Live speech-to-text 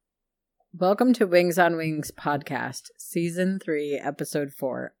Welcome to Wings on Wings podcast, season 3, episode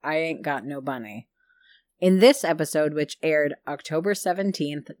 4, I Ain't Got No Bunny. In this episode, which aired October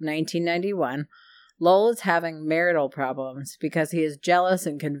 17th, 1991, Lowell is having marital problems because he is jealous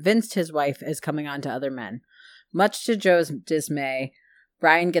and convinced his wife is coming on to other men. Much to Joe's dismay,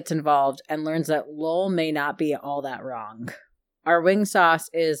 Brian gets involved and learns that Lowell may not be all that wrong. Our wing sauce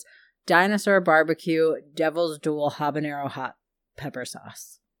is Dinosaur Barbecue Devil's Duel Habanero Hot Pepper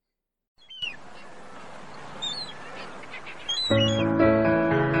Sauce.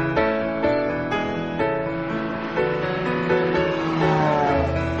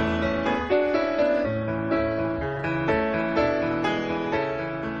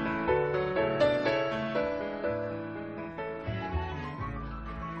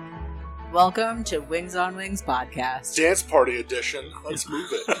 Welcome to Wings on Wings podcast. Dance party edition. Let's move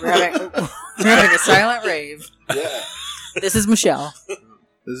it. We're having a silent rave. Yeah. This is Michelle. This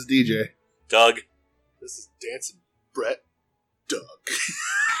is DJ. Doug. This is Dancing Brett. Doug.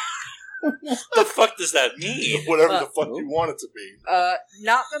 What the fuck does that mean? Whatever the fuck you want it to be.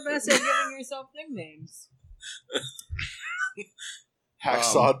 Not the best at giving yourself nicknames.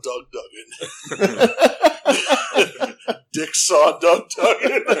 Hacksaw Doug Duggan. Dick Saw Doug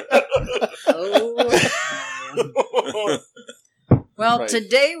Duggan. Well, Right.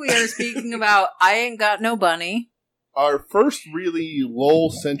 Today we are speaking about I Ain't Got No Bunny. Our first really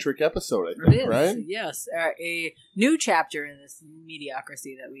Lowell-centric episode, I It think, is, right? yes. A new chapter in this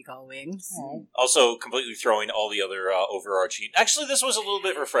mediocrity that we call Wings. Also, completely throwing all the other overarching. Actually, this was a little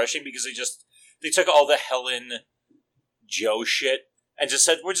bit refreshing because they took all the Helen Joe shit and just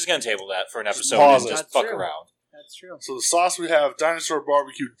said, we're just going to table that for an episode pause and it. just That's fuck true. around. That's true. So the sauce we have, Dinosaur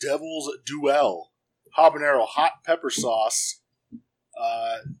Barbecue Devil's Duel. Habanero Hot Pepper Sauce.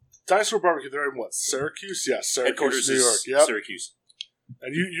 Dinosaur Barbecue, they're in what? Syracuse? Yeah, Headquarters Syracuse, New York. is Yep. Syracuse.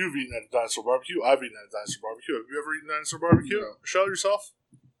 And you've eaten at a Dinosaur Barbecue. I've eaten at a Dinosaur Barbecue. Have you ever eaten Dinosaur Barbecue? No. Michelle, yourself?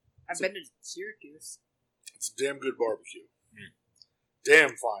 I've been to Syracuse. It's damn good barbecue. Mm. Damn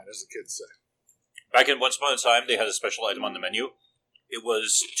fine, as the kids say. Back in Once Upon a Time, they had a special item on the menu. It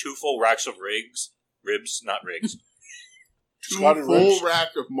was 2 full racks of ribs, not rigs. Two Scotty full Riggs.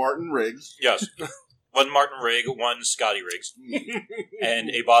 rack of Martin Riggs. Yes. 1 Martin Rig, 1 Scotty Riggs, and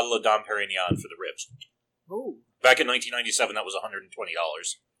a bottle of Dom Perignon for the ribs. Oh, Back in 1997, that was $120.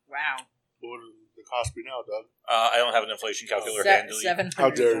 wow. What would the cost be now, Doug? I don't have an inflation calculator handy. $700. How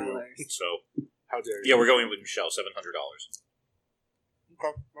dare you. So, How dare you? yeah, we're going with Michelle, $700. Okay,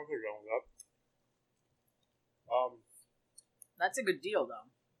 I could go with that. That's a good deal, though.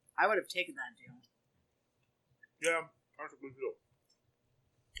 I would have taken that deal. Yeah, that's a good deal.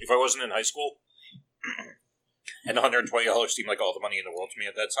 If I wasn't in high school, and $120 seemed like all the money in the world to me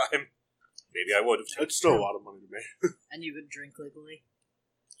at that time, maybe I would have. It's still a lot of money to me. And you could drink legally.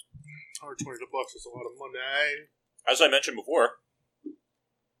 $120 is a lot of money. As I mentioned before,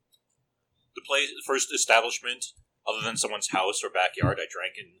 the first establishment, other than someone's house or backyard, I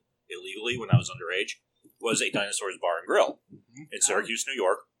drank in illegally when I was underage, was a Dinosaur's Bar and Grill in Syracuse, New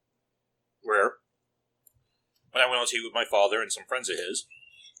York, where, when I went out to eat with my father and some friends of his,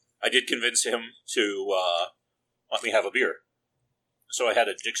 I did convince him to let me have a beer. So I had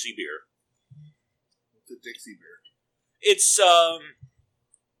a Dixie beer. What's a Dixie beer? It's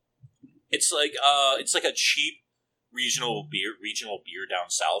like a cheap regional beer down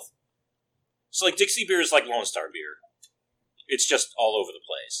south. So like Dixie beer is like Lone Star beer. It's just all over the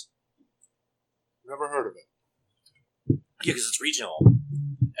place. Never heard of it. Yeah, because it's regional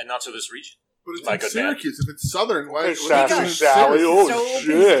and not to this region. But it's My in good man. Syracuse. If it's southern, why Hey, is Sassy Sally. Oh, So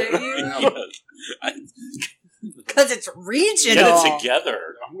shit. pissed at you. Yeah. Because it's regional. Get it together.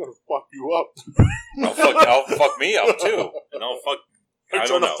 I'm going to fuck you up. I'll fuck me up too. And I'll fuck. Are you I trying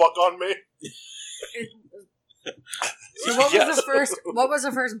don't to know. fuck on me? So what Yes. was the first? What was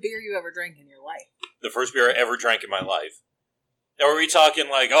the first beer you ever drank in your life? The first beer I ever drank in my life. Now, are we talking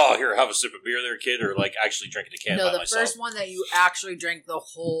like, oh, here, have a sip of beer there, kid, or like actually drinking a can No, by the myself? first one that you actually drank the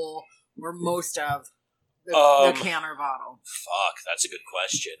whole or most of the can or bottle. Fuck, that's a good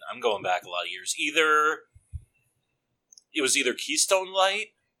question. I'm going back a lot of years. It was either Keystone Light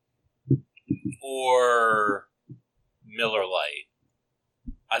or Miller Lite.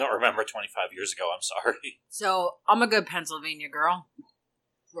 I don't remember 25 years ago, I'm sorry. So I'm a good Pennsylvania girl.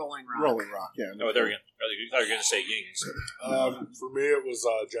 Rolling Rock. Rolling Rock, yeah. No, they were going to say Yings. For me, it was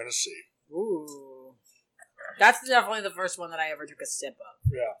Genesee. Ooh. That's definitely the first one that I ever took a sip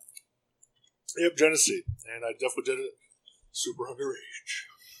of. Yeah. Yep, Genesee. And I definitely did it super underage.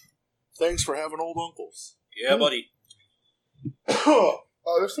 Thanks for having old uncles. Yeah, buddy. Oh,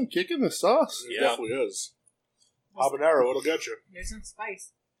 there's some kick in the sauce. It Yeah. definitely is. Habanero, it'll get you. There's some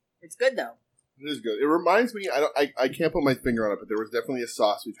spice. It's good though. It is good. It reminds me. I can't put my finger on it, but there was definitely a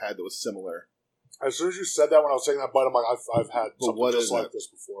sauce we've had that was similar. As soon as you said that, when I was taking that bite, I'm like, I've had something just like this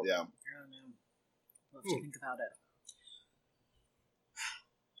before. Yeah. I don't know. We'll have to think about it.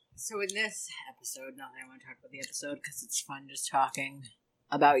 So in this episode, not that I want to talk about the episode because it's fun just talking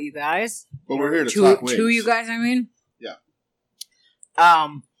about you guys. Well, we're here to talk wings. To you guys, I mean. Yeah.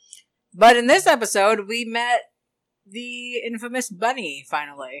 But in this episode, we met the infamous Bunny,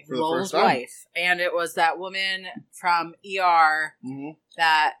 finally. For the Lowell's first time. wife. And it was that woman from ER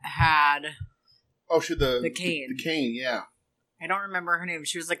that had the cane. The cane, yeah. I don't remember her name.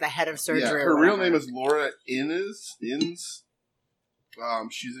 She was like the head of surgery. Yeah, or her real whatever. name is Laura Innes.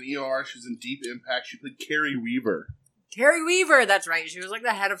 She's in ER. She's in Deep Impact. She played Carrie Weaver. Carrie Weaver, that's right. She was like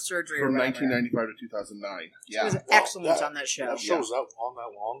the head of surgery. From or whatever. 1995 to 2009. She Yeah. was excellent on that show. That show was that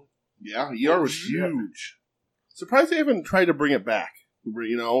long? Yeah, ER was huge. Surprised they haven't tried to bring it back.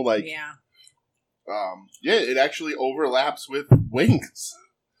 You know, like... Yeah. Yeah, it actually overlaps with Wings.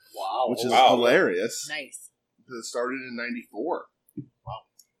 Wow. Which is hilarious. Nice. It started in 94. Wow.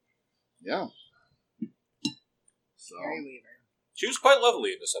 Yeah. So, Carrie Weaver. She was quite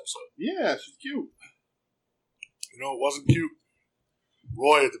lovely in this episode. yeah, she's cute. You know, it wasn't cute.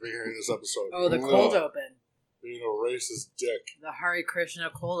 Roy at the beginning of this episode. Oh, the cold open. Being a racist dick. The Hare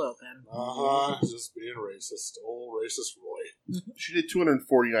Krishna cold open. Just being racist. Old racist Roy. She did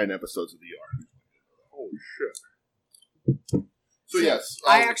 249 episodes of ER. Holy shit. So yes.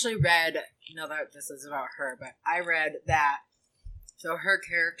 I actually read, no, that this is about her, but I read that, so her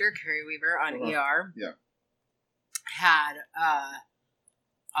character, Carrie Weaver on ER, had a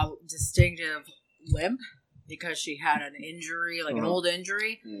distinctive limp because she had an injury, like an old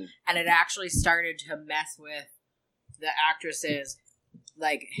injury, and it actually started to mess with the actress's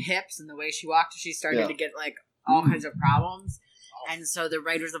like hips and the way she walked. She started to get like all kinds of problems, and so the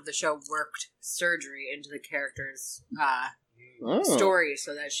writers of the show worked surgery into the character's story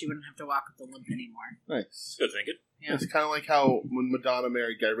so that she wouldn't have to walk with the limp anymore. Nice. Good thinking. Yeah. It's kind of like how when Madonna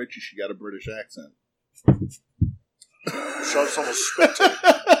married Guy Ritchie, she got a British accent. Shot's almost spit take.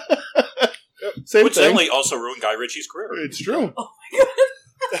 Same Which thing. certainly also ruined Guy Ritchie's career. It's true. Oh my god!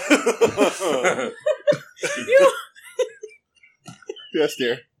 Yes,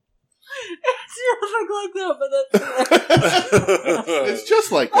 dear. It's not like that, but that's It's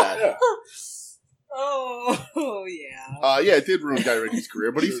just like that. Yeah. oh yeah. Yeah, it did ruin Guy Ritchie's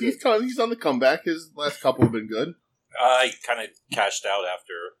career, but he's on the comeback. His last couple have been good. I kind of cashed out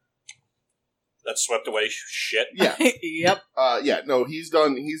after that swept away shit. Yeah. Yep. He's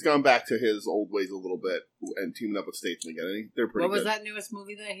gone back to his old ways a little bit and teaming up with Statesman again. And they're pretty What was good. that newest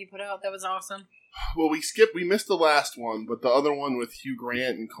movie that he put out that was awesome? Well, we missed the last one, but the other one with Hugh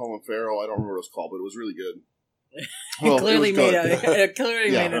Grant and Colin Farrell, I don't remember what it was called, but it was really good. Well, It clearly made Yeah.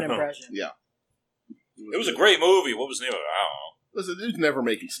 an impression. Yeah. It was a great movie. What was the name of it? I don't know. Listen, dude's never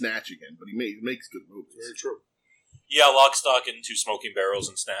making Snatch again, but he makes good movies. Very true. Yeah, Lock, Stock, and Two Smoking Barrels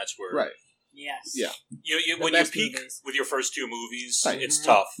and Snatch were... Right. Yes. Yeah. When you best peak movies. with your first two movies, Right. it's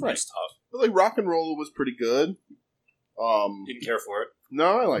tough. Right. It's tough. But like Rock and Rolla was pretty good. Didn't care for it.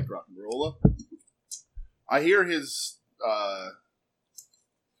 No, I liked Rock and Rolla. I hear his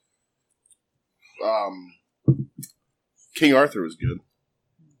King Arthur was good.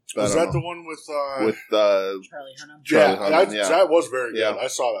 But Was I don't that the know. one with... Charlie Hunnam. Charlie yeah, Hunnam, yeah. that was very good. Yeah. I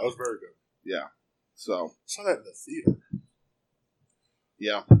saw that. That was very good. Yeah. So, I saw that in the theater.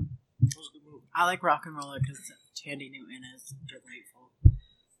 yeah. That was a good movie. I like Rock and Roller because Tandy Newton is delightful.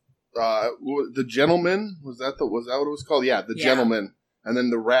 The Gentleman, was that what it was called? Yeah, The Yeah. Gentleman. And then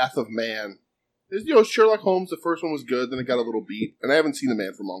The Wrath of Man. Sherlock Holmes, the first one was good, then it got a little beat. And I haven't seen The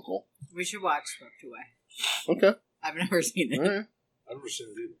Man from U.N.C.L.E. We should watch Swept Away. Okay. I've never seen it. All right. I've never seen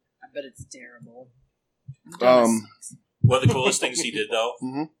it either. I bet it's terrible. One of the coolest things he did, though,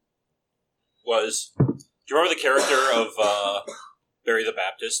 was... Do you remember the character of Barry the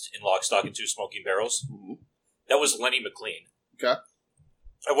Baptist in Lock, Stock, and Two Smoking Barrels? Mhm. That was Lenny McLean. Okay.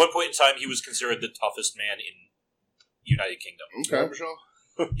 At one point in time, he was considered the toughest man in United Kingdom. Okay. Michelle?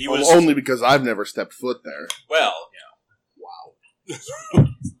 He was... Only because I've never stepped foot there. Well,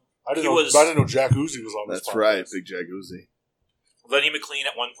 I didn't He know. was- I didn't know Jack Uzi was on this. That's podcast. right, Big Jaguzzi. Lenny McLean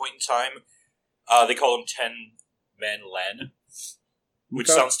at one point in time, they call him 10 Men Len, which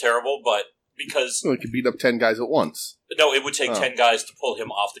Okay. sounds terrible, but because... So he could beat up 10 guys at once. No, it would take Oh. 10 guys to pull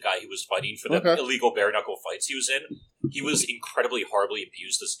him off the guy he was fighting for the Okay. illegal bare-knuckle fights he was in. He was incredibly horribly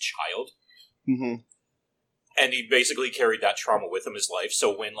abused as a child, Mm-hmm. and he basically carried that trauma with him his life,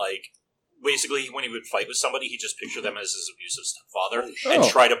 so when, when he would fight with somebody, he'd just picture them as his abusive stepfather and Oh.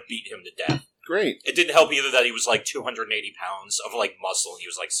 try to beat him to death. Great. It didn't help either that he was like 280 pounds of like muscle and he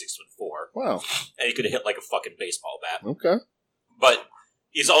was like 6'4", Wow. and he could have hit like a fucking baseball bat. Okay. But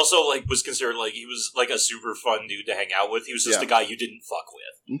he's also like was considered like he was like a super fun dude to hang out with. He was just a guy you didn't fuck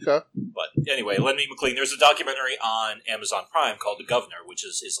with. Okay. But anyway, Lenny McLean. There's a documentary on Amazon Prime called The Governor, which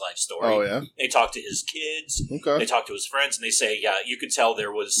is his life story. Oh yeah. They talk to his kids. Okay. They talk to his friends, and they say, yeah, you could tell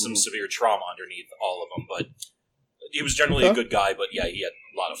there was some severe trauma underneath all of them, but he was generally a good guy. But yeah, he had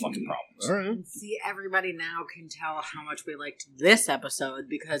a lot of fucking problems. All right. See, everybody now can tell how much we liked this episode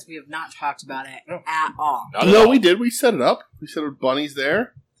because we have not talked about it at all. Not at No, all. we did. We set it up. We said Bunny's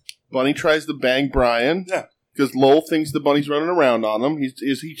there. Bunny tries to bang Brian. Yeah. Because Lowell thinks the bunny's running around on him.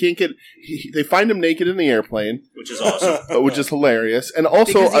 He can't get. They find him naked in the airplane, Which is awesome. which is hilarious. And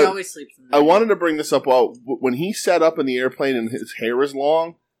also, Because he always sleeps in the I wanted to bring this up. When he sat up in the airplane and his hair was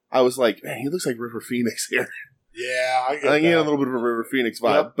long, I was like, man, he looks like River Phoenix here. Yeah, I get I think he had a that. little bit of a River Phoenix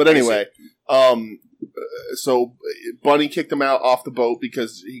vibe. Yep. But anyway, so Bunny kicked him out off the boat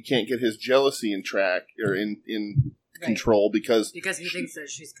because he can't get his jealousy in track or in control because he thinks that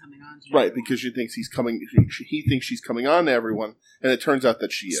she's coming on to him. right, because she thinks he's coming. He thinks she's coming on to everyone, and it turns out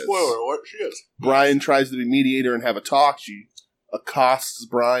that she is. Spoiler alert, she is. Brian tries to be mediator and have a talk. She accosts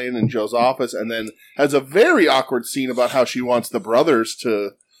Brian in Joe's office, and then has a very awkward scene about how she wants the brothers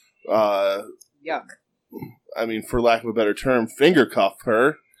to, Yuck. I mean, for lack of a better term, finger cuff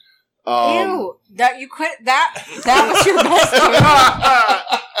her. Ew! That you quit. That was your best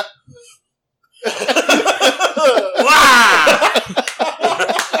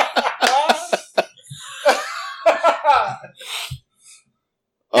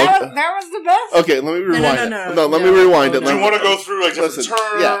That was the best. Okay, let me rewind No, it. Let me rewind it. Do you want to go through like different Listen,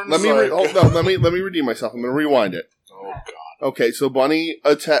 terms? yeah, let me redeem myself. I'm going to rewind it. Oh god. Okay, so Bunny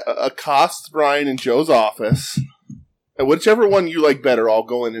accosts Brian in Joe's office, and whichever one you like better, I'll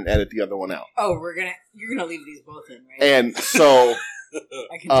go in and edit the other one out. Oh, you're gonna leave these both in, right? And so,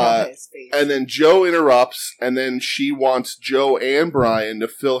 I can tell by his face. and then Joe interrupts, and then she wants Joe and Brian to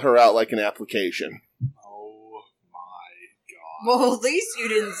fill her out like an application. Oh my god. Well, at least you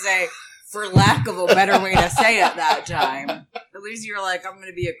didn't say, for lack of a better way to say it that time. At least you were like, I'm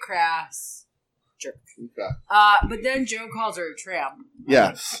gonna be a crass jerk. Okay. But then Joe calls her a tramp.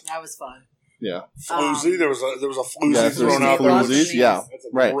 Yes. That was fun. Yeah. Floozy. There was a floozy Yes, there's thrown out some there. floozies, yeah. That's a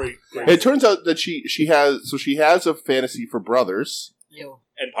Right. great. It turns out that she has a fantasy for brothers Ew.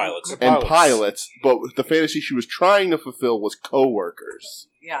 And pilots. and pilots, but the fantasy she was trying to fulfill was coworkers.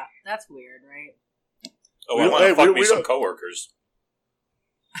 Yeah, that's weird, right? Oh, I want to Hey, fuck we me some don't- coworkers.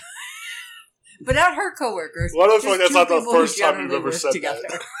 But not her coworkers. Well, I don't just think that's two not the people who first time generally you've ever work said together.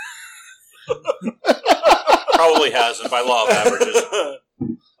 Probably hasn't by law of averages.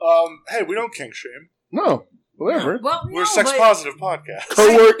 Hey, we don't kink shame. No, whatever. Well, We're a no, sex but positive podcast.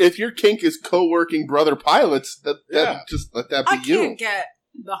 If your kink is co-working brother pilots, Yeah. just let that be I you. can't get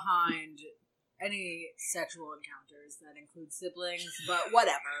behind any sexual encounters that include siblings, but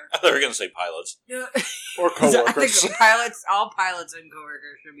whatever. I thought you were going to say pilots. Or I coworkers. think all pilots and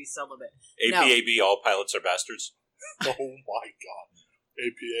coworkers should be celibate. No. APAB, all pilots are bastards. Oh my god.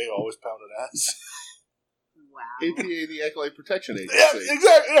 APA always pounded ass. Wow. APA, the Acolyte Protection Agency. Yeah,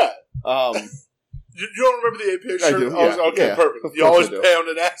 exactly. Yeah. You You don't remember the APA I shirt? do, Oh, yeah. okay, Yeah, perfect. of You course always I do.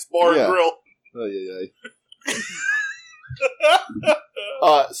 pounded ass bar Yeah. and grill.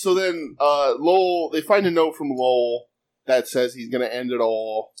 So then, Lowell, they find a note from Lowell that says he's going to end it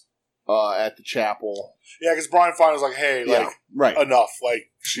all at the chapel. Yeah, because Brian Fine was like, "Hey, like right. enough.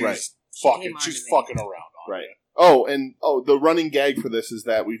 Like she's Right. fucking, Came on she's to me. fucking around on Right. you." The running gag for this is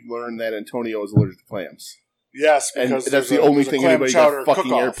that we've learned that Antonio is allergic to clams. Yes, And because that's there's the a- only there's a thing clam anybody at chowder that fucking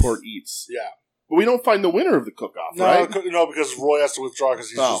cook-off. airport eats. Yeah. But we don't find the winner of the cook-off, No, right? no, because Roy has to withdraw because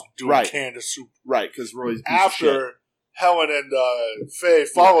he's Oh, just doing right. Candace soup. Right, because Roy's a piece of shit. After Helen and Faye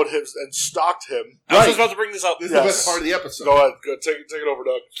followed him and stalked him. I was Right. just about to bring this up. This is Yes. the best part of the episode. Go ahead, go take it over,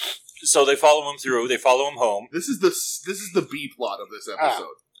 Doug. So they follow him through. They follow him home. This is the B plot of this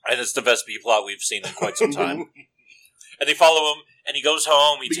episode. And it's the best B plot we've seen in quite some time. And they follow him, and he goes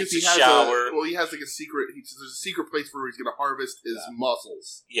home, he takes a shower. he has like a secret. There's a secret place where he's going to harvest his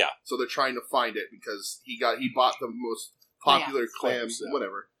mussels. Yeah. So they're trying to find it because he bought the most popular Clams,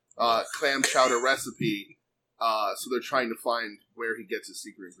 yeah. clam chowder recipe. So they're trying to find where he gets his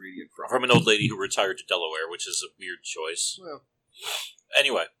secret ingredient from. From an old lady who retired to Delaware, which is a weird choice. Well,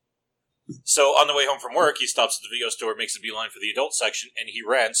 Anyway. So on the way home from work, he stops at the video store, makes a beeline for the adult section, and he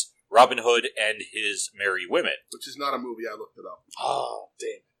rents Robin Hood and His Merry Women. which is not a movie. I looked it up. Oh,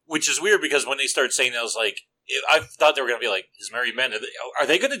 damn. Which is weird because when they started saying that, I was like, I thought they were going to be like his married men. Are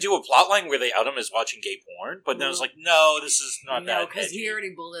they going to do a plot line where they out him as watching gay porn? But then I was like, no, this is not that. No, because he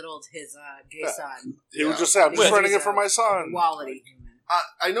already belittled his gay son. He would just say, I'm just running it for my son. Quality human.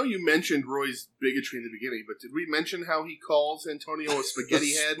 I know you mentioned Roy's bigotry in the beginning, but did we mention how he calls Antonio a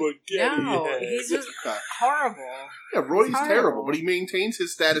spaghetti head? No, he's just horrible. Yeah, Roy's terrible, but he maintains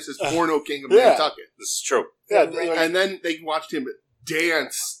his status as porno king of Nantucket. This is true. Yeah, and then they watched him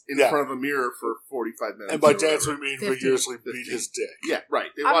dance in front of a mirror for 45 minutes. And by dance, we mean vigorously beat his dick. Yeah,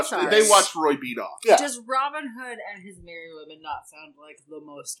 right. They I'm watched Roy beat off. Yeah. Does Robin Hood and his merry women not sound like the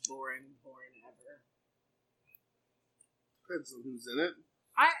most boring porn ever? Depends on who's in it.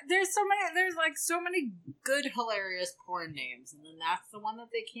 There's so many good, hilarious porn names, and then that's the one that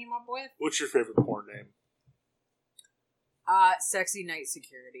they came up with. What's your favorite porn name? Sexy Night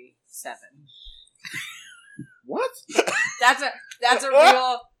Security 7. What? That's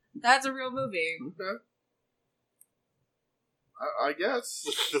a real movie. Okay. I guess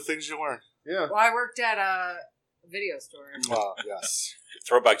The things you learn. Yeah. Well, I worked at a video store. Yes.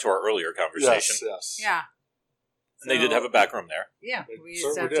 Throwback to our earlier conversation. Yes. Yeah. And they did have a back room there. Yeah, They we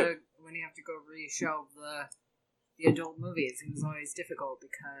used to have certainly to when you have to go re-show the adult movies. It was always difficult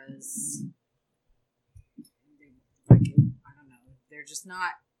because I don't know, they're just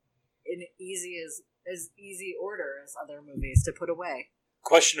not in as easy order as other movies to put away.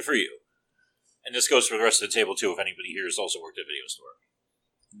 Question for you, and this goes for the rest of the table too. If anybody here has also worked at a video store,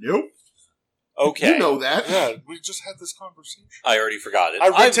 Nope. okay, You know that. Yeah, we just had this conversation. I already forgot it. I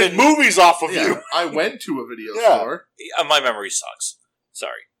rented movies off of you. I went to a video Yeah. store. My memory sucks.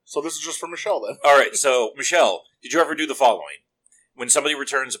 Sorry. So this is just for Michelle then. All right, so Michelle, did you ever do the following? When somebody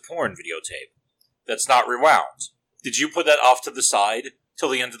returns a porn videotape that's not rewound, did you put that off to the side till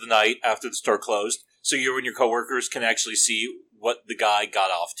the end of the night after the store closed, so you and your coworkers can actually see what the guy got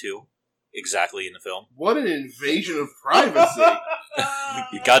off to exactly in the film? What an invasion of privacy.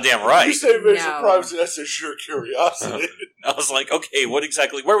 You're goddamn right. You say invasion No. of privacy, that's just sheer curiosity. I was like, okay, what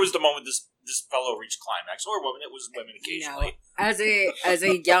exactly? Where was the moment this fellow reached climax, or women? It was women occasionally. No. As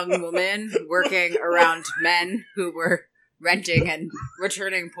a young woman working around men who were renting and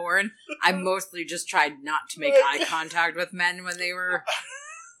returning porn, I mostly just tried not to make eye contact with men when they were.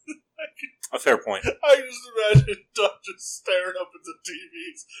 A fair point. I just imagine Doug just staring up at the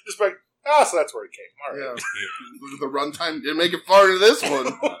TVs, just like, so that's where it came. All right. Yeah. Look at the runtime. Didn't make it far into this one.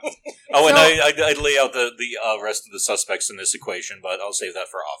 Oh, and So- I'd lay out the rest of the suspects in this equation, but I'll save that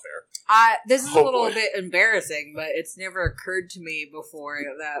for off air. This is Oh, a little boy. bit embarrassing, but it's never occurred to me before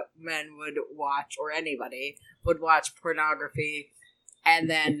that men would watch, or anybody would watch pornography, and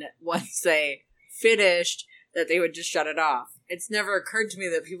then once they finished, that they would just shut it off. It's never occurred to me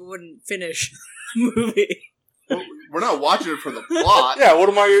that people wouldn't finish the movie. We're not watching it for the plot. Yeah, what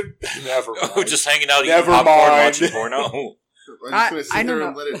am I... Never mind. Oh, just hanging out, eating Never popcorn, mind. watching porno. I'm just I going to sit don't there know.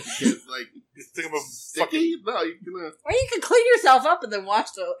 and let it get, like, You think I'm a sticky? fucking... No, you're going to... Or you can clean yourself up and then watch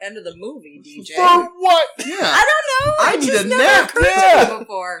the end of the movie, DJ. For what? Yeah. I don't know. I It need just a never nap. occurred to Yeah. me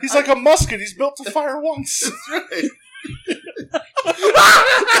before. He's like a musket. He's built to fire once. That's right.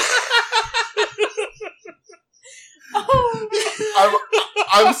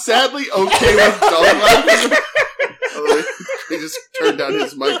 I'm sadly okay with Doug laughing. He just turned down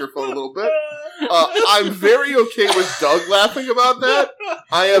his microphone a little bit. I'm very okay with Doug laughing about that.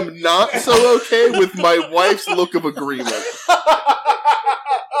 I am not so okay with my wife's look of agreement. Just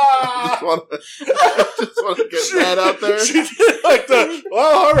want to get that out there. She did like the,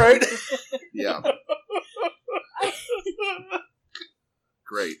 well, all right. Yeah.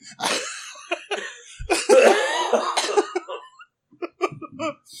 Great.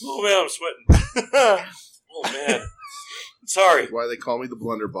 Oh man, I'm sweating. Oh man, sorry. Why they call me the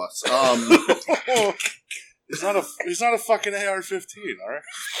blunderbuss. He's not a fucking AR-15, all right?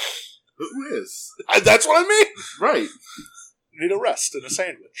 Who is? That's what I mean. Right. Need a rest and a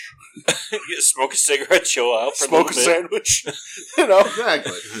sandwich. You smoke a cigarette, chill out for Smoke a a little sandwich. You know.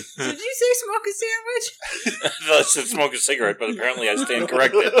 Exactly. Did you say smoke a sandwich? bit. I said smoke a cigarette, but apparently I stand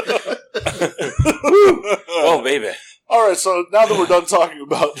corrected. Oh baby. All right, so now that we're done talking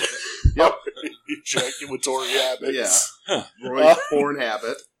about ejaculatory habits, Yeah. Roy's porn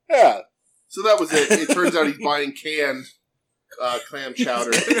habit. yeah. So that was it. It turns out he's buying canned clam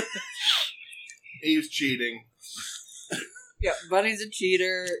chowder. He was cheating. Yeah, Bunny's a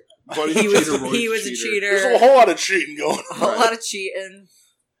cheater. Bunny's He a was cheater, Roy's he was a There's a cheater. whole lot of cheating going A on. whole lot of cheating.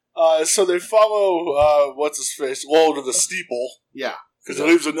 So they follow what's his face Lowell to the steeple Yeah. because he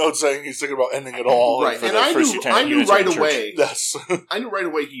leaves a note saying he's thinking about ending it all. Right. for And the I first knew Lieutenant right Unitarian Church. away. Yes. I knew right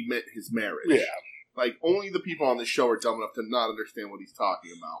away he meant his marriage. Yeah. Like, only the people on this show are dumb enough to not understand what he's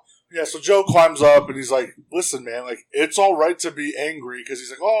talking about. Yeah, so Joe climbs up and he's like, listen, man, like, it's all right to be angry, because he's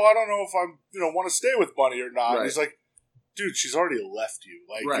like, oh, I don't know if I'm, want to stay with Bunny or not. Right. And he's like, dude, she's already left you.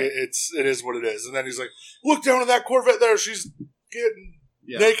 Like, Right. it is what it is. And then he's like, look down at that Corvette there. She's getting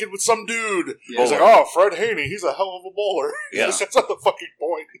naked with some dude. Yeah. He's like, oh, Fred Haney, he's a hell of a bowler. Yeah. That's not the fucking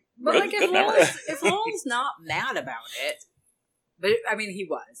point. But Good- like, good memory. if Lowell's not mad about it, but I mean, he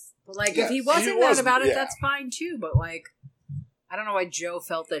was. But like, Yes. if he wasn't He mad was, about it, yeah. that's fine too. But like, I don't know why Joe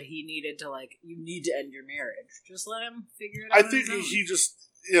felt that he needed to you need to end your marriage. Just let him figure it out. I on think his own. he just,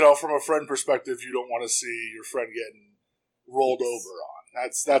 from a friend perspective, you don't want to see your friend getting rolled over on.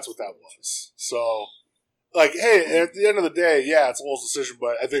 That's what that was. So, like, hey, at the end of the day, yeah, it's Lowell's decision,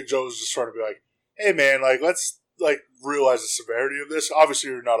 but I think Joe was just trying to be like, hey, man, like, let's, like, realize the severity of this. Obviously,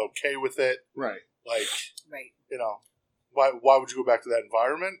 you're not okay with it. Right. Like, right. why would you go back to that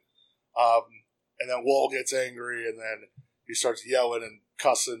environment? And then Lowell gets angry, and then he starts yelling and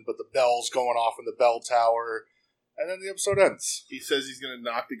cussing, but the bell's going off in the bell tower, and then the episode ends. He says he's going to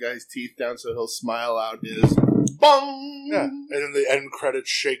knock the guy's teeth down so he'll smile out his bong. Yeah, and then the end credits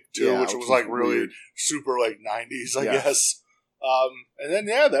shake too, Yeah, which was like really weird. super like 90s, I Yeah. guess. And then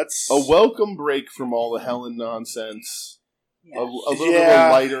that's A welcome break from all the Helen nonsense. Yeah. A little bit Yeah. of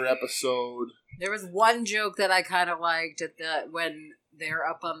a lighter episode. There was one joke that I kind of liked when they're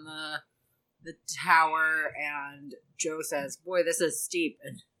up on the tower, and Joe says, "Boy, this is steep,"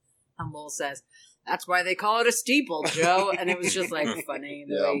 and Lowell says, "That's why they call it a steeple, Joe." And it was just like funny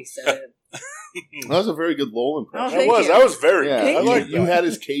the way he said it. That was a very good Lowell impression. Oh, thank you. that was very Yeah, good. I like you that. had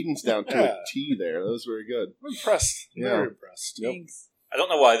his cadence down to Yeah. a T there. That was very good. I'm impressed. Yeah. Very impressed. Thanks. I don't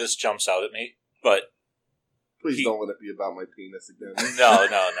know why this jumps out at me, but Please don't let it be about my penis again. no.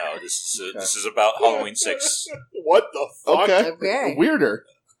 This is about Halloween 6. What the fuck? Okay. Okay. Weirder.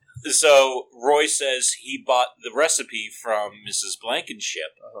 So Roy says he bought the recipe from Mrs.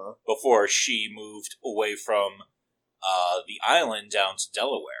 Blankenship Uh-huh. before she moved away from the island down to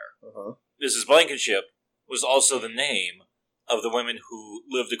Delaware. Uh-huh. Mrs. Blankenship was also the name of the women who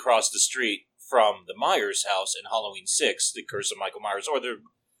lived across the street from the Myers house in Halloween 6, The Curse of Michael Myers,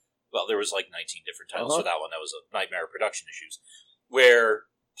 there was like 19 different titles for that one. That was a nightmare of production issues. Where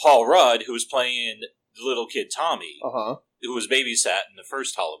Paul Rudd, who was playing the little kid Tommy, Uh-huh. who was babysat in the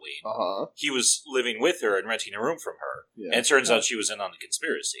first Halloween, Uh-huh. he was living with her and renting a room from her. Yeah. And it turns out she was in on the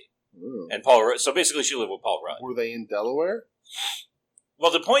conspiracy. Ooh. And Paul Rudd, so basically she lived with Paul Rudd. Were they in Delaware?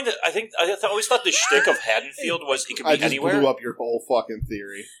 Well, the point that I always thought the shtick of Haddonfield was it could be I just anywhere. blew up your whole fucking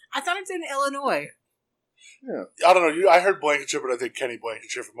theory. I thought it's in Illinois. Yeah. I don't know. I heard Blankenship, but I think Kenny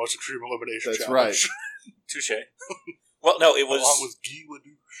Blankenship from Most Extreme Elimination That's Challenge. Touche. Well, no, it was. Along with Guy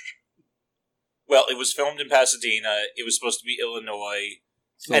Ledouche. Well, it was filmed in Pasadena. It was supposed to be Illinois,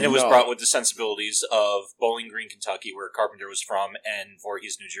 So and it was no. brought with the sensibilities of Bowling Green, Kentucky, where Carpenter was from, and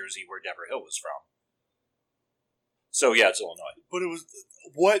Voorhees, New Jersey, where Deborah Hill was from. So yeah, it's Illinois. But it was,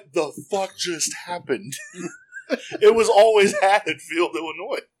 what the fuck just happened? It was always Haddonfield,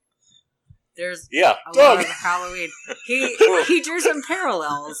 Illinois. There's Yeah, a Doug. lot of Halloween. He drew some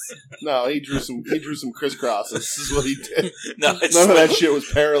parallels. No, he drew some crisscrosses. This is what he did. no, it's None of that shit was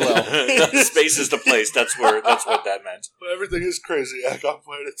parallel. No, space is the place. That's what that meant. But everything is crazy. I got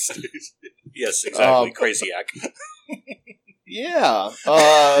Planet Stays. Yes, exactly. Crazy-ac. Yeah.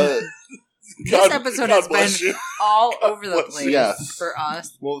 This episode has bless been you. all over the Bless place you. Yes. for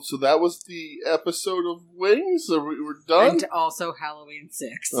us. Well, so that was the episode of Wings. So we're done. And also Halloween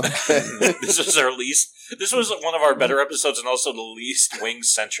 6. Okay. This was our least. This was one of our better episodes, and also the least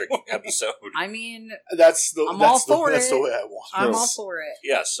wing-centric episode. I mean, That's the I'm all that's the for that's it. the way I want. I'm it. all for it.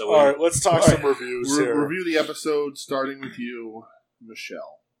 Yeah. So All right, let's talk All some right. reviews here. Review the episode starting with you,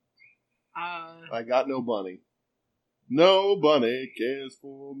 Michelle. I got no bunny. No bunny cares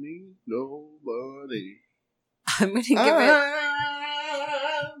for me. Nobody. I'm going to give it.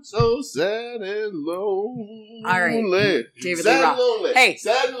 I'm so sad and lonely. All right, David sad Lee and Roth. lonely. Hey.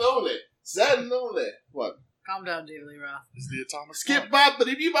 Sad and lonely. Sad and lonely. What? Calm down, David Lee Roth. Is the atomic Skip clock. bop, ba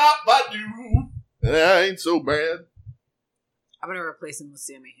dee bop, ba doo. That ain't so bad. I'm going to replace him with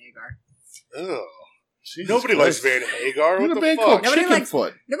Sammy Hagar. Ugh. Jesus Nobody likes Christ. Van Hagar. Look What at the a band fuck? called Nobody Chicken likes-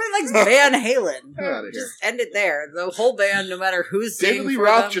 Foot. Nobody likes Van Halen. Get out of here. Just end it there. The whole band, no matter who's David singing Lee for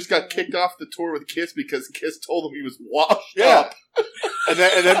Roth them. just got kicked off the tour with Kiss because Kiss told him he was washed Yeah. up. and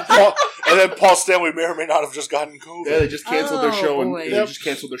then Paul Stanley may or may not have just gotten COVID. Yeah, they just canceled their Oh, show boy. and they just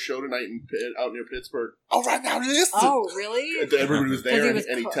canceled their show tonight out near Pittsburgh. Oh, right now, listen. Oh, really? Everybody was there Because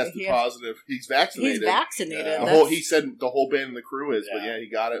and he tested yeah. positive. He's vaccinated. He's vaccinated. Yeah. The whole, he said the whole band and the crew is, but Yeah. yeah, he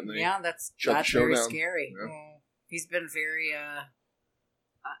got it. And they, Yeah, that's shut the show very down. scary. Yeah. He's been very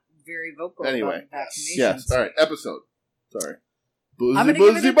very vocal Anyway, about vaccinations. Yes. All right. Episode. Sorry. I'm Boozy gonna give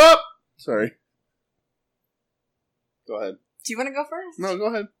boozy it a- bop. Sorry. Go ahead. Do you want to go first? No, go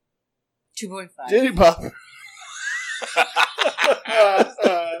ahead. 2.5. Jenny Pop. 2.5.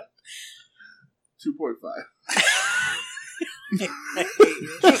 Is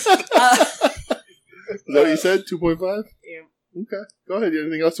that what you said? 2.5? Yeah. Okay. Go ahead.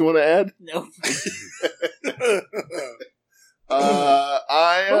 Anything else you want to add? No.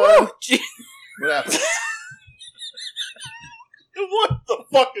 What happened? What the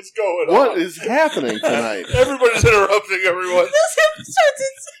fuck is going on? What is happening tonight? Everybody's interrupting everyone. This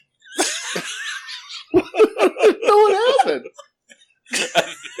episode's No, what happened?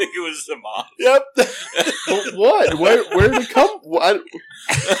 I think it was the mom. Yep. What? Where did it come? What?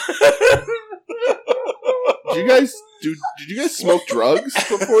 Did you guys smoke drugs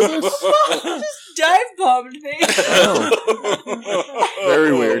before this? just dive bombed me. Oh.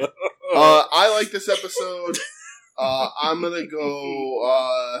 Very weird. I like this episode. I'm gonna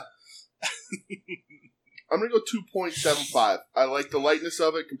go. I'm gonna go 2.75. I like the lightness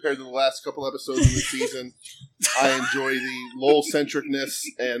of it compared to the last couple episodes of the season. I enjoy the Lowell-centricness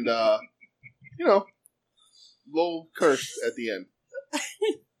and, Lowell cursed at the end.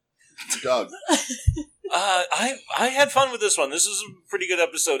 Doug. I had fun with this one. This was a pretty good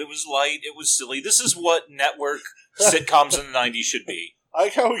episode. It was light. It was silly. This is what network sitcoms in the 90s should be. I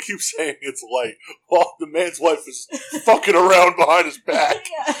like how we keep saying it's light while the man's wife is fucking around behind his back.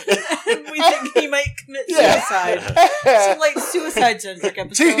 We think he might commit suicide. Some like suicide-centric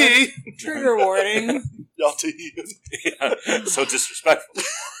episode. Tee. Trigger warning. Y'all tee. Yeah, so disrespectful.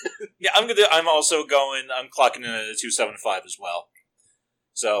 Yeah, I'm also going. I'm clocking in at a 2.75 as well.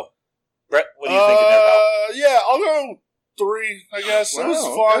 So, Brett, what are you thinking there about? Yeah, I'll go 3, I guess. It was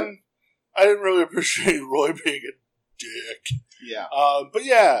Wow, fun. I didn't really appreciate Roy being a dick. Yeah. But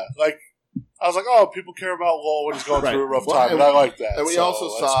yeah, like, I was like, oh, people care about Lowell when he's going through a rough time, and I like that. And we so also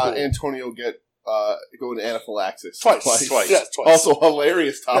that's saw cool. Antonio get go into anaphylaxis. Twice. Yeah, twice. Also,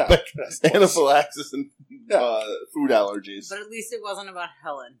 hilarious topic. Yeah, yes, twice. Anaphylaxis and Yeah. food allergies. But at least it wasn't about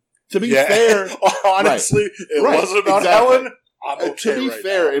Helen. To be Yeah. fair, Honestly, it Right, wasn't about exactly. Helen. I'm okay to be right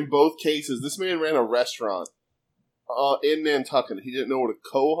fair, now. in both cases, this man ran a restaurant in Nantucket. He didn't know what a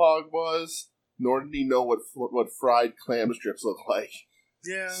quahog was, nor did he know what fried clam strips look like.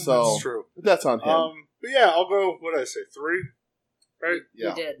 Yeah, So- that's true. That's on him. But yeah, I'll go, what did I say, 3? Right?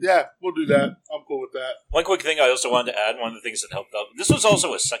 Yeah. We did. Yeah, we'll do that. I'm cool with that. One quick thing I also wanted to add, one of the things that helped out, this was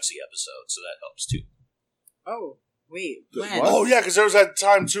also a sexy episode, so that helps too. Oh, wait. The- When? what? Oh, yeah, because there was that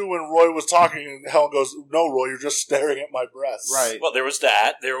time, too, when Roy was talking, and Helen goes, no, Roy, you're just staring at my breasts. Right. Well, there was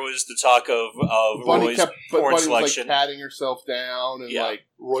that. There was the talk of Bunny Roy's kept, but porn Bunny was selection. like patting herself down and Yeah. like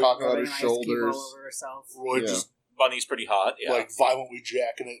Roy, talking about Rubbing his ice cube shoulders. all over herself. Roy Yeah. just, Bunny's pretty hot, yeah. like, violently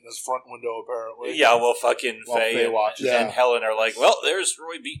jacking it in his front window, apparently. Yeah, well, fucking While Faye Faye and, watches. Yeah. and Helen are like, well, there's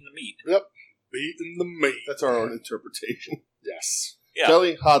Roy beating the meat. Beating the meat. That's our own interpretation. Yes. Yeah.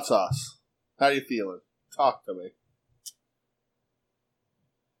 Jelly, hot sauce. How you feeling? Talk to me.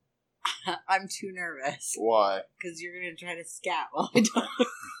 I'm too nervous Why? because you're going to try to scat while I talk.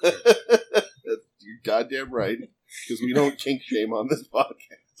 You're goddamn right. Because we don't kink shame on this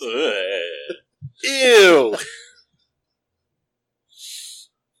podcast. Ugh. Ew.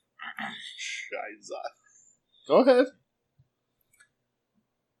 Scheiße. Go ahead.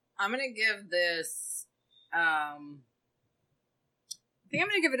 I'm going to give this, I think I'm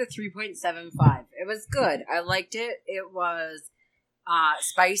going to give it a 3.75. It was good. I liked it. It was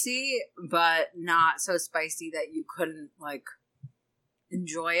spicy, but not so spicy that you couldn't, like,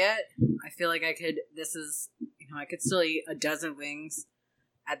 enjoy it. I feel like I could still eat a dozen wings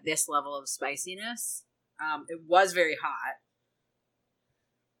at this level of spiciness. It was very hot.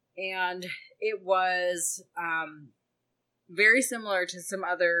 And it was very similar to some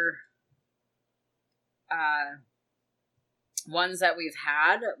other ones that we've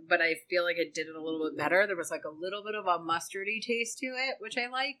had, but I feel like it did it a little bit better. There was like a little bit of a mustardy taste to it, which I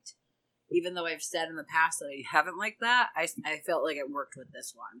liked. Even though I've said in the past that I haven't liked that, I felt like it worked with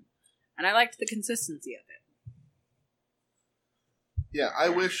this one. And I liked the consistency of it. Yeah, I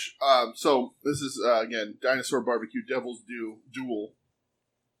wish. So this is again Dinosaur Barbecue Devil's Duel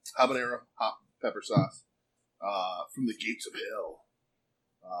habanero hot pepper sauce from the Gates of Hell.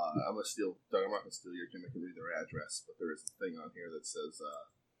 I'm gonna steal. Doug, I'm not gonna steal your gimmick and read their address, but there is a thing on here that says,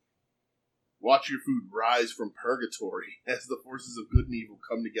 "Watch your food rise from purgatory as the forces of good and evil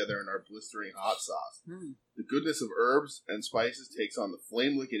come together in our blistering hot sauce. The goodness of herbs and spices takes on the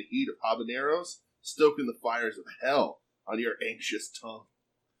flame-licked heat of habaneros, stoking the fires of hell on your anxious tongue.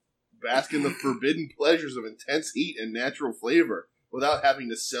 Bask in the forbidden pleasures of intense heat and natural flavor. without having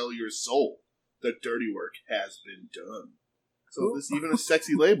to sell your soul. The dirty work has been done. So this is even a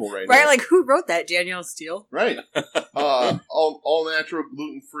sexy label right now. Right, like who wrote that? Danielle Steele? Right. All natural,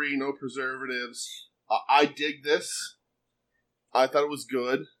 gluten-free, no preservatives. I dig this. I thought it was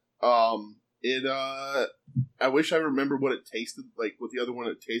good. I wish I remembered what it tasted like, what the other one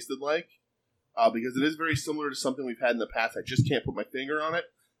it tasted like. Because it is very similar to something we've had in the past. I just can't put my finger on it,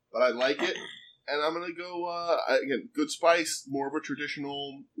 but I like it. And I'm going to go, again, good spice, more of a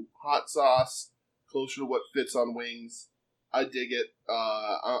traditional hot sauce, closer to what fits on wings. I dig it.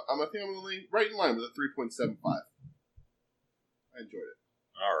 I think I'm only right in line with a 3.75. I enjoyed it.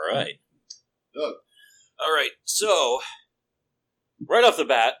 All right. Doug. All right. So, right off the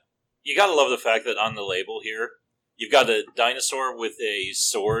bat, you gotta love the fact that on the label here, you've got a dinosaur with a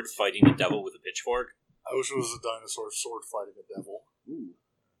sword fighting a devil with a pitchfork. I wish it was a dinosaur sword fighting a devil. Ooh.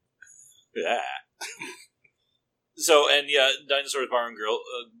 Yeah. So, and yeah, Dinosaurs Bar and Grill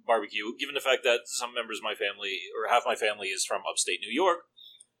Barbecue, given the fact that some members of my family, or half my family, is from upstate New York,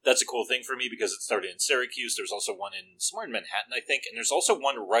 that's a cool thing for me because it started in Syracuse. There's also one somewhere in Manhattan, I think, and there's also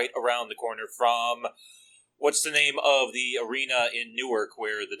one right around the corner from, what's the name of the arena in Newark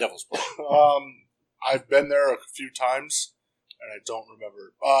where the Devils play? I've been there a few times, and I don't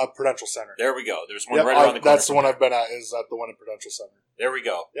remember. Prudential Center. There we go. There's one right around the corner. That's the one I've been at, is at the one at Prudential Center. There we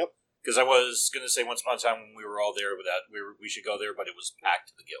go. Yep. Because I was going to say once upon a time when we were all there, that we should go there, but it was packed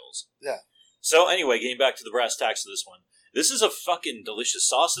to the gills. Yeah. So anyway, getting back to the brass tacks of this one. This is a fucking delicious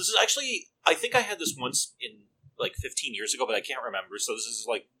sauce. This is actually, I think I had this once in like 15 years ago, but I can't remember. So this is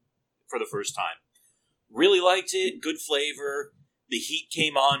like for the first time. Really liked it. Good flavor. The heat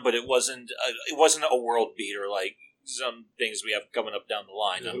came on, but it wasn't a world beater like some things we have coming up down the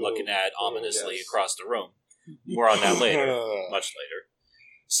line. I'm looking at ominously across the room. More on that later. Much later.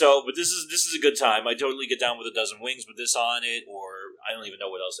 So, but this is a good time. I totally get down with a dozen wings with this on it, or I don't even know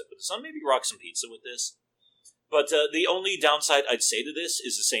what else I put this on. Maybe rock some pizza with this. But the only downside I'd say to this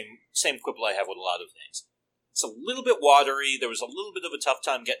is the same quibble I have with a lot of things. It's a little bit watery. There was a little bit of a tough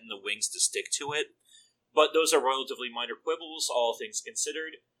time getting the wings to stick to it. But those are relatively minor quibbles, all things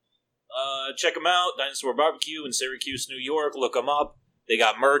considered. Check them out. Dinosaur Barbecue in Syracuse, New York. Look them up. They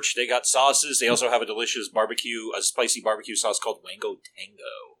got merch. They got sauces. They also have a delicious spicy barbecue sauce called Wango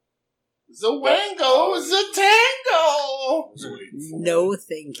Tango. Zawango, Zatango! No,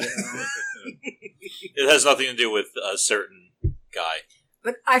 thank you. It has nothing to do with a certain guy.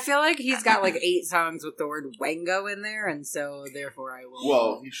 But I feel like he's got like 8 songs with the word Wango in there, and so therefore I will.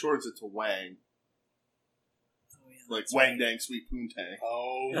 Well, he shortens it to Wang. Oh, yeah, Like Wang Dang Sweet Poontang.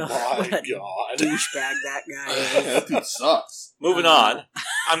 Oh my god. Douchebag that guy is. That dude sucks. Moving on.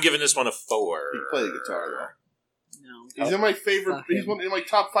 I'm giving this one a 4. He played the guitar though. No. He's in my favorite. Fuck He's him. in my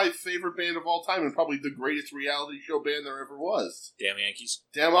top 5 favorite band of all time, and probably the greatest reality show band there ever was. Damn Yankees.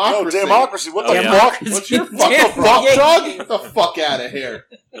 Democracy. No, Democracy. What the Oh, yeah. fuck? What you Damn fuck the fuck, Yankees. Doug? Get the fuck out of here.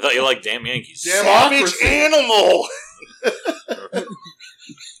 I thought you liked Damn Yankees. Damn Savage Democracy. animal.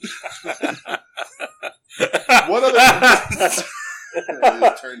 What other?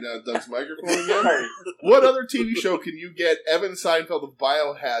 Turn down Doug's microphone again. What other TV show can you get Evan Seinfeld of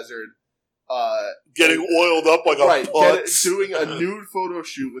Biohazard? Getting oiled up like a putz. Doing a nude photo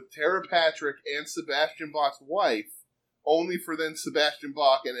shoot with Tara Patrick and Sebastian Bach's wife, only for then Sebastian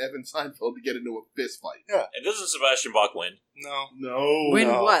Bach and Evan Seinfeld to get into a fist fight. And doesn't Sebastian Bach win? No. Win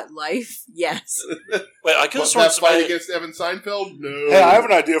no. what? Life? Yes. Wait, I could have What, sworn that fight Sebastian... against Evan Seinfeld? No. Hey, I have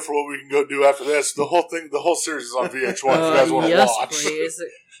an idea for what we can go do after this. The whole series is on VH1 if you guys want to yes, watch. please.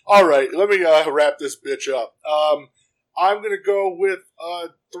 All right, let me wrap this bitch up. I'm going to go with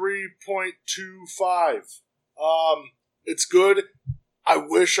 3.25. It's good. I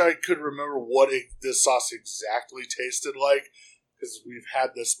wish I could remember what this sauce exactly tasted like, because we've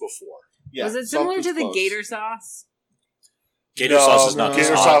had this before. Yeah, Was it similar to something's the close. gator sauce? Gator sauce is not no. this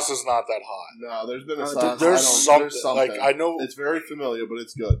Gator hot. sauce is not that hot. No, there's been a Oh, sauce. There's something. There's something. Like, I know. It's very familiar, but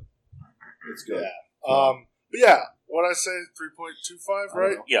it's good. It's good. Yeah. But yeah, what I say, 3.25,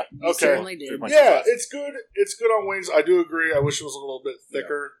 right? Yeah. You Okay. certainly did. 3.25. Yeah, it's good. It's good on wings. I do agree. I wish it was a little bit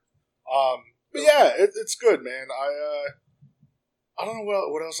thicker. But yeah, it's good, man. I don't know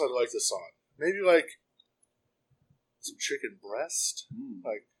what else I'd like this on. Maybe like some chicken breast.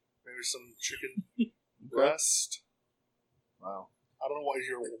 Like maybe some chicken breast. Wow. I don't know why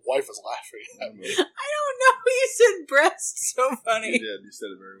your wife is laughing at me. I don't know. You said breast. So You funny. did. You said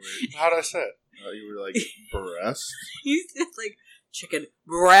it very weird. How'd I say it? You were like, breast? You said like chicken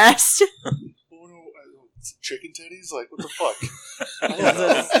breast. Oh, no, chicken titties? Like, what the fuck?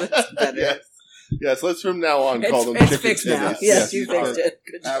 That's better. Yes. Yes, let's from now on call them It's chicken fixed now. titties. Yes, you you fixed are it.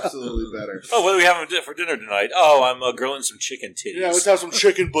 Good job. absolutely better. Oh, what are we having for dinner tonight? Oh, I'm grilling some chicken titties. Yeah, let's have some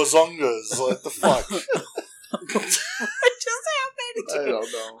chicken bazungas. What the fuck? What just happened? I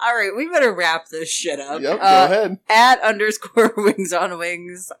don't know. All right, we better wrap this shit up. Yep, go ahead. @_wings on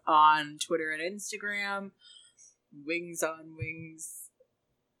wings on Twitter and Instagram. Wings on wings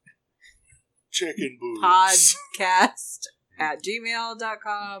Chicken boobs. podcast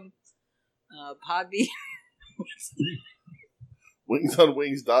 @gmail.com. Podbean.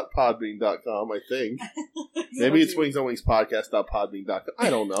 wingsonwings.podbean.com, I think. Maybe it's wingsonwingspodcast.podbean.com. I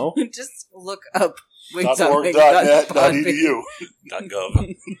don't know. Just look up wings on wings. .org.net.edu.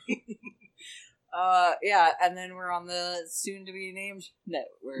 .gov. Yeah, and then we're on the soon to be named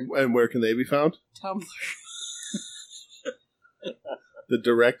network. And where can they be found? Tumblr. The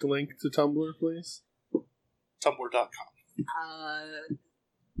direct link to Tumblr, please. Tumblr.com.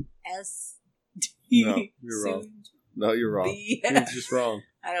 No, you're wrong. No, you're wrong. You're just wrong.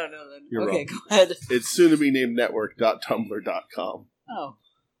 I don't know then. You're okay, wrong. go ahead. It's soon to be named network.tumblr.com. Oh.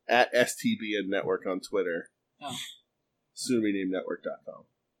 @STBN Network on Twitter. Oh. Soon to be named network.com.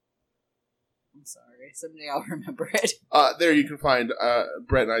 I'm sorry. Someday I'll remember it. There you can find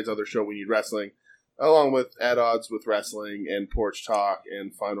Brett and I's other show, We Need Wrestling, along with At Odds with Wrestling and Porch Talk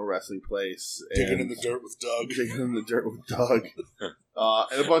and Final Wrestling Place. Digging and in the dirt with Doug. Digging in the Dirt with Doug.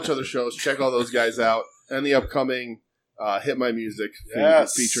 And a bunch of other shows. Check all those guys out. And the upcoming Hit My Music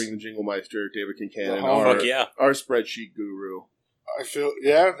featuring the Jingle Meister, David Kincannon, our spreadsheet guru. I feel,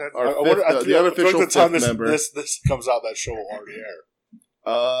 yeah. That, Our I wonder, fifth, the unofficial the time fifth member. this comes out, that show will already air.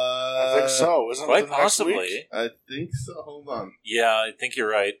 I think so. Isn't Quite it the next possibly. week? I think so. Hold on. Yeah, I think you're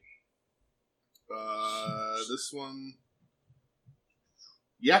right. This one.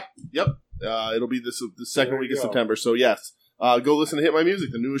 Yeah. Yep. It'll be the second week of September. So yes, go listen to Hit My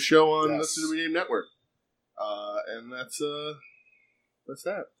Music, the newest show on the Soon to Be Named Network. And that's that.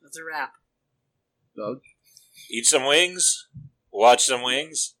 That's a wrap. Doug, Eat some wings. Watch some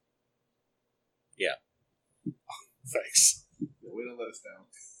wings. Yeah. Thanks. way to let us down.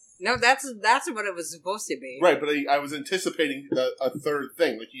 No, that's what it was supposed to be. Right, but I was anticipating a third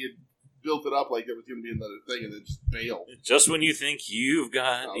thing. Like he had built it up like there was going to be another thing, and then just bailed. Just when you think you've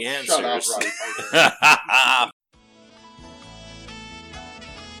got the answers. Shut up, Roddy Piper.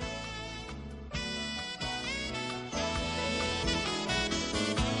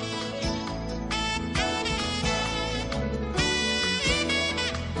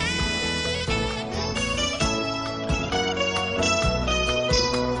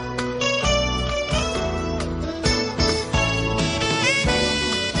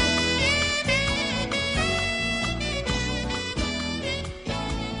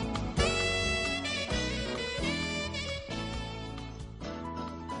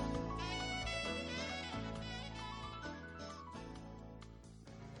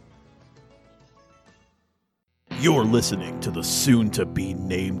 You're listening to the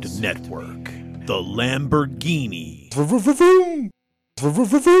soon-to-be-named network, the Lamborghini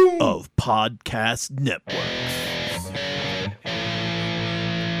of Podcast Network.